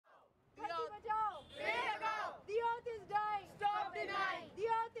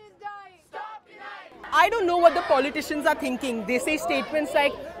I don't know what the politicians are thinking. They say statements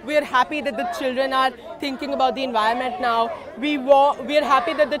like, we're happy that the children are thinking about the environment now. We're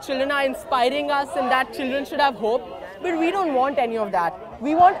happy that the children are inspiring us and that children should have hope. But we don't want any of that.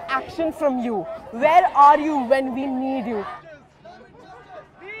 We want action from you. Where are you when we need you?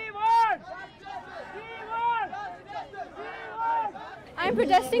 I'm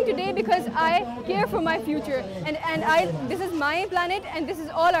protesting today because I care for my future, and this is my planet and this is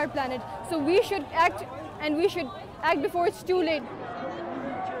all our planet. So we should act, and we should act before it's too late.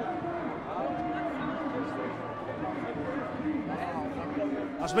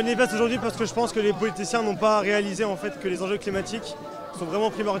 Alors, je manifeste aujourd'hui parce que je pense que les politiciens n'ont pas réalisé en fait que les enjeux climatiques sont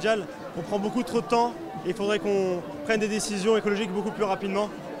vraiment primordiaux. On prend beaucoup trop de temps et il faudrait qu'on prenne des décisions écologiques beaucoup plus rapidement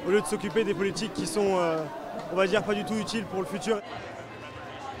au lieu de s'occuper des politiques qui sont, on va dire, pas du tout utiles pour le futur.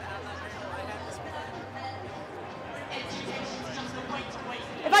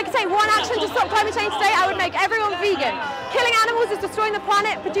 If I could take one action to stop climate change today, I would make everyone vegan. Killing animals is destroying the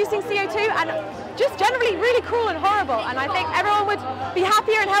planet, producing CO2, and just generally really cruel and horrible. And I think everyone would be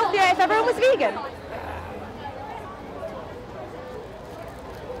happier and healthier if everyone was vegan.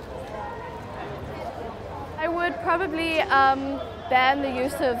 I would probably ban the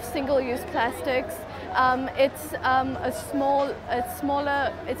use of single-use plastics. It's a smaller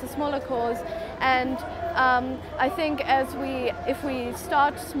cause, and I think if we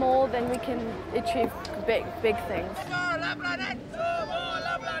start small, then we can achieve big things.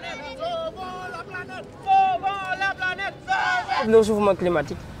 Le réchauffement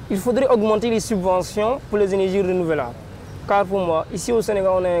climatique, il faudrait augmenter les subventions pour les énergies renouvelables. Car pour moi, ici au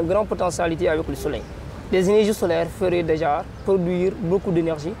Sénégal, on a une grande potentialité avec le soleil. Les énergies solaires feraient déjà produire beaucoup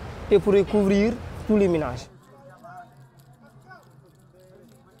d'énergie et pourraient couvrir tous les ménages.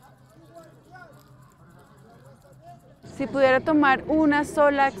 Si pudiera tomar una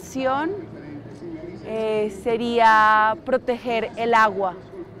sola acción, sería proteger el agua.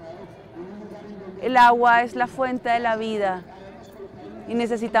 El agua es la fuente de la vida y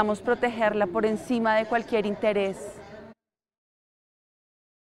necesitamos protegerla por encima de cualquier interés.